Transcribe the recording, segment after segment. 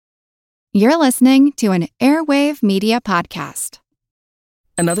You're listening to an Airwave Media Podcast.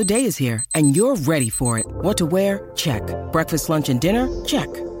 Another day is here, and you're ready for it. What to wear? Check. Breakfast, lunch, and dinner? Check.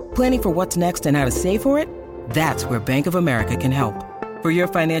 Planning for what's next and how to save for it? That's where Bank of America can help. For your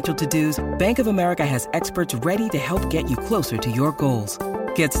financial to-dos, Bank of America has experts ready to help get you closer to your goals.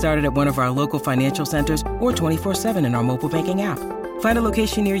 Get started at one of our local financial centers or 24/7 in our mobile banking app. Find a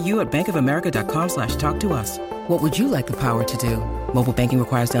location near you at bankofamerica.com/talktous. What would you like the power to do? Mobile banking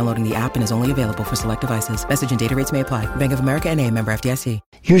requires downloading the app and is only available for select devices. Message and data rates may apply. Bank of America N.A., member FDIC.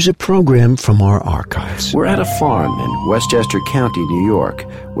 Here's a program from our archives. We're at a farm in Westchester County, New York,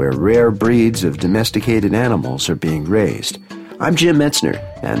 where rare breeds of domesticated animals are being raised. I'm Jim Metzner,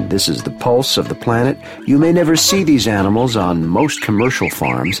 and this is the Pulse of the Planet. You may never see these animals on most commercial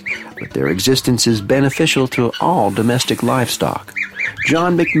farms, but their existence is beneficial to all domestic livestock.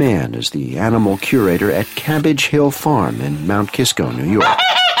 John McMahon is the animal curator at Cabbage Hill Farm in Mount Kisco, New York.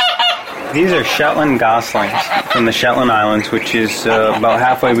 These are Shetland goslings from the Shetland Islands, which is about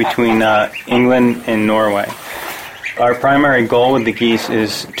halfway between England and Norway. Our primary goal with the geese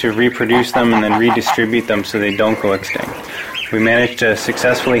is to reproduce them and then redistribute them so they don't go extinct. We managed to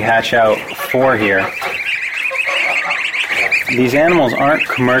successfully hatch out 4 here. These animals aren't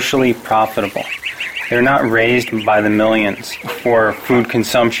commercially profitable. They're not raised by the millions for food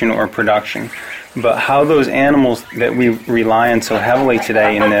consumption or production. But how those animals that we rely on so heavily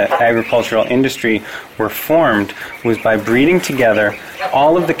today in the agricultural industry were formed was by breeding together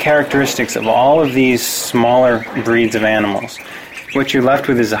all of the characteristics of all of these smaller breeds of animals. What you're left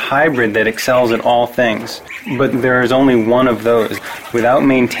with is a hybrid that excels at all things. But there is only one of those. Without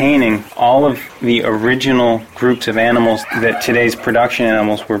maintaining all of the original groups of animals that today's production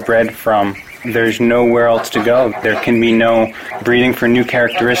animals were bred from, there's nowhere else to go. There can be no breeding for new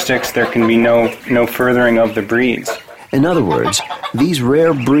characteristics. There can be no furthering of the breeds. In other words, these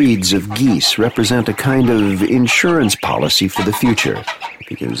rare breeds of geese represent a kind of insurance policy for the future.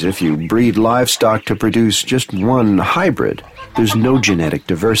 Because if you breed livestock to produce just one hybrid, there's no genetic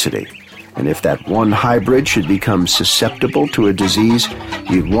diversity. And if that one hybrid should become susceptible to a disease,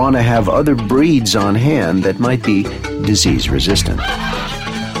 you'd want to have other breeds on hand that might be disease resistant.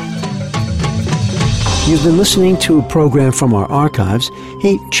 You've been listening to a program from our archives.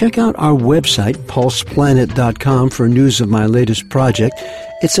 Hey, check out our website, pulseplanet.com, for news of my latest project.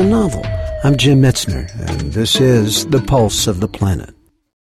 It's a novel. I'm Jim Metzner, and this is The Pulse of the Planet.